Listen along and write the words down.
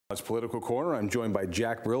It's Political Corner. I'm joined by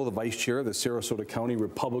Jack Brill, the Vice Chair of the Sarasota County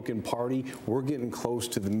Republican Party. We're getting close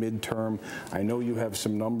to the midterm. I know you have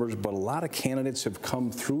some numbers, but a lot of candidates have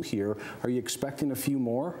come through here. Are you expecting a few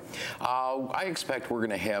more? I expect we're going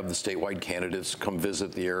to have the statewide candidates come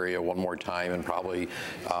visit the area one more time, and probably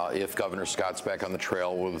if Governor Scott's back on the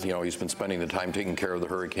trail with, he's been spending the time taking care of the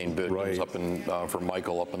hurricane victims up in for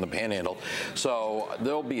Michael up in the Panhandle. So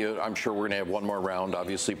there'll be, I'm sure we're going to have one more round.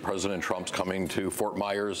 Obviously, President Trump's coming to Fort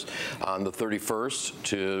Myers on the 31st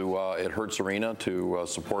to at Hertz Arena to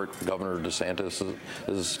support Governor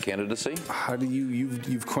DeSantis' candidacy. How do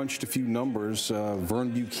you've crunched a few numbers? Vern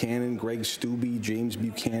Buchanan, Greg Stubbe, James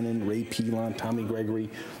Buchanan, Ray Pilon, Tommy Gregory.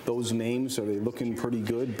 Those names, are they looking pretty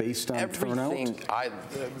good based on turnout? I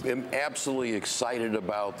am absolutely excited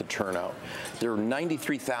about the turnout. There are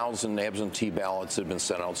 93,000 absentee ballots that have been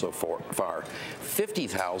sent out so far.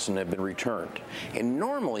 50,000 have been returned. And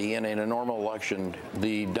normally, in a normal election,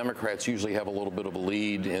 the Democrats usually have a little bit of a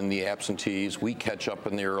lead in the absentees. We catch up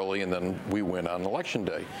in the early, and then we win on election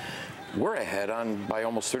day. We're ahead by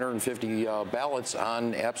almost 350 ballots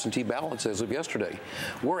on absentee ballots as of yesterday.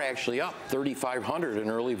 We're actually up 3,500 in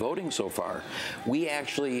early voting so far. We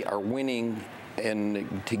actually are winning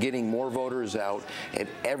and to getting more voters out at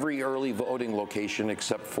every early voting location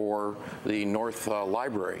except for the North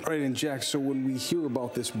Library. All right, and Jack, so when we hear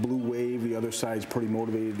about this blue wave, the other side's pretty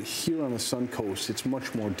motivated. Here on the Suncoast, it's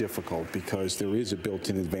much more difficult because there is a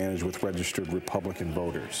built-in advantage with registered Republican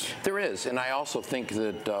voters. There is, and I also think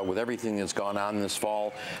that with everything that's gone on this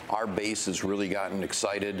fall, our base has really gotten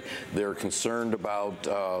excited. They're concerned about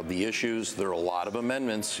the issues. There are a lot of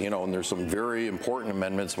amendments, and there's some very important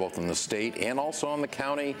amendments both in the state and also in the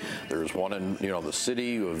county. There's one in the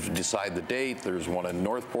city who have decided the date. There's one in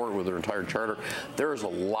Northport with their entire charter. There's a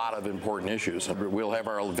lot of important issues. We'll have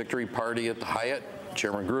our victory party at the Hyatt.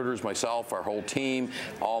 Chairman Gruters, myself, our whole team,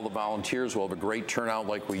 all the volunteers will have a great turnout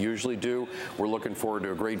like we usually do. We're looking forward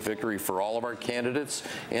to a great victory for all of our candidates,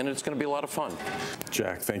 and it's going to be a lot of fun.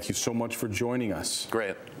 Jack, thank you so much for joining us.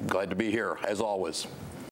 Great. Glad to be here, as always.